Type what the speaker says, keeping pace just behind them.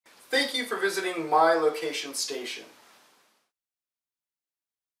Thank you for visiting my location station.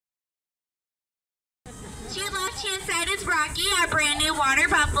 To your left-hand side is Rocky, our brand new water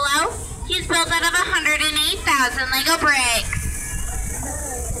buffalo. He's built out of 108,000 Lego bricks.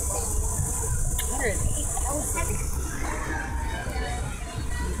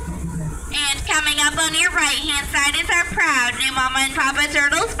 And coming up on your right-hand side is our proud new Mama and Papa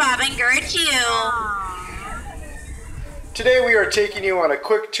Turtles, Bob and Gertrude. Today we are taking you on a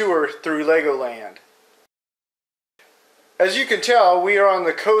quick tour through Legoland. As you can tell, we are on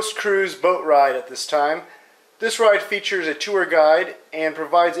the Coast Cruise boat ride at this time. This ride features a tour guide and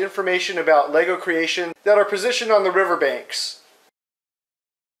provides information about Lego creations that are positioned on the riverbanks.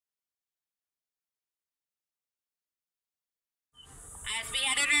 As we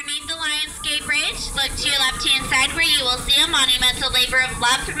head underneath the Lionsgate Bridge, look to your left-hand side where you will see a monumental labor of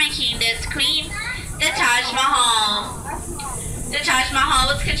love from a kingdom's queen, the Taj Mahal. The Taj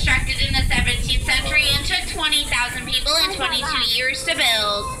Mahal was constructed in the 17th century and took 20,000 people and 22 years to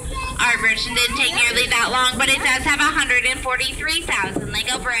build. Our version didn't take nearly that long, but it does have 143,000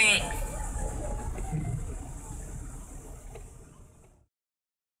 Lego bricks.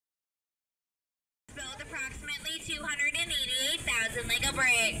 Built approximately 288,000 Lego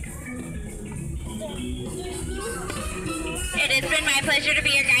bricks. It has been my pleasure to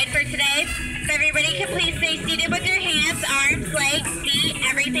be your guide for today. If everybody could please stay seated with your hands, arms, legs, feet,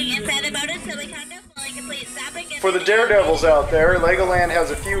 everything inside the boat until we come to full and complete stopping. For the daredevils out there, Legoland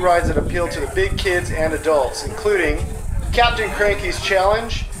has a few rides that appeal to the big kids and adults, including Captain Cranky's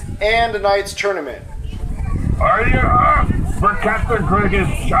Challenge and a Knight's Tournament. Are you up for Captain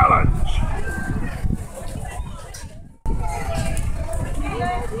Cranky's Challenge?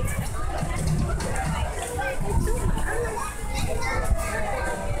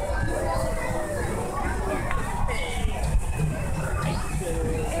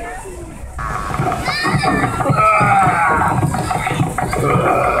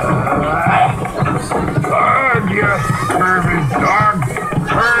 Turn, you curvy dog!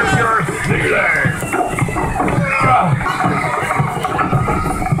 Turn your ceiling!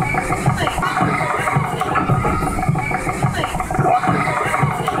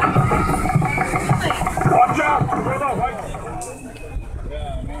 Watch out!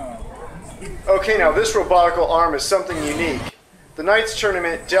 Okay, now this robotical arm is something unique. The Knight's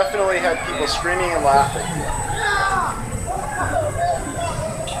Tournament definitely had people screaming and laughing.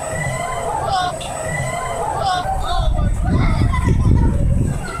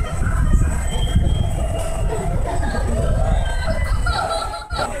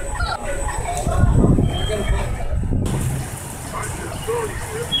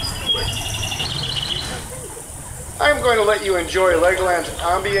 I'm going to let you enjoy Legoland's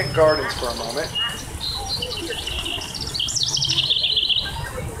ambient gardens for a moment.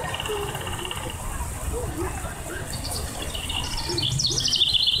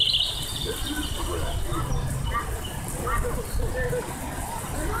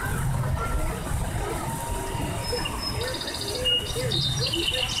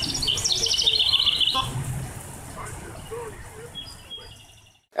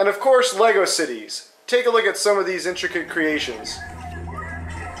 And of course, Lego cities. Take a look at some of these intricate creations.